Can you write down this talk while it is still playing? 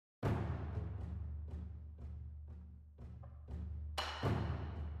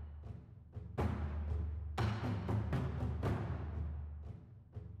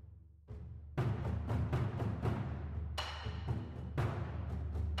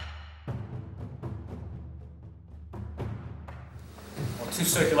two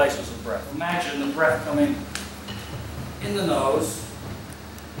circulations of breath. Imagine the breath coming in the nose,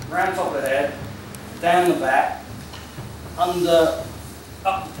 round top of the head, down the back, under,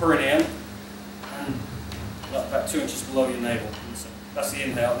 up the perineum, and about 2 inches below your navel. So that's the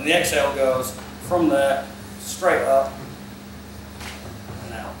inhale. And the exhale goes from there, straight up,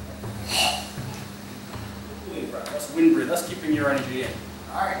 and out. Cooling breath. That's wind breathing. That's keeping your energy in.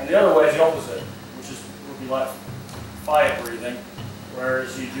 Alright. And the other way is the opposite, which would be like fire breathing,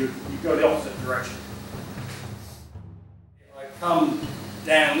 whereas you go the opposite direction. If I come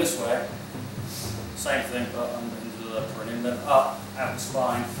down this way, same thing, but into the perineum, then up, out the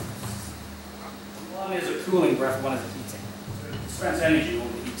spine. One is a cooling breath, one is a heating. So it spends energy on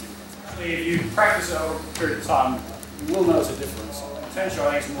the heating. Actually, if you practice it over a period of time, you will notice a difference. Tensho,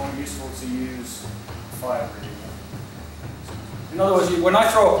 I think it's more useful to use fire breathing. In other words, when I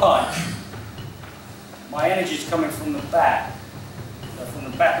throw a punch, my energy is coming from the back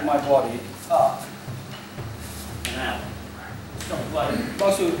of my body, up and out. It's coming like,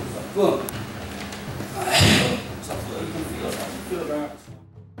 most of it, boom. So you can feel it. You feel it going up.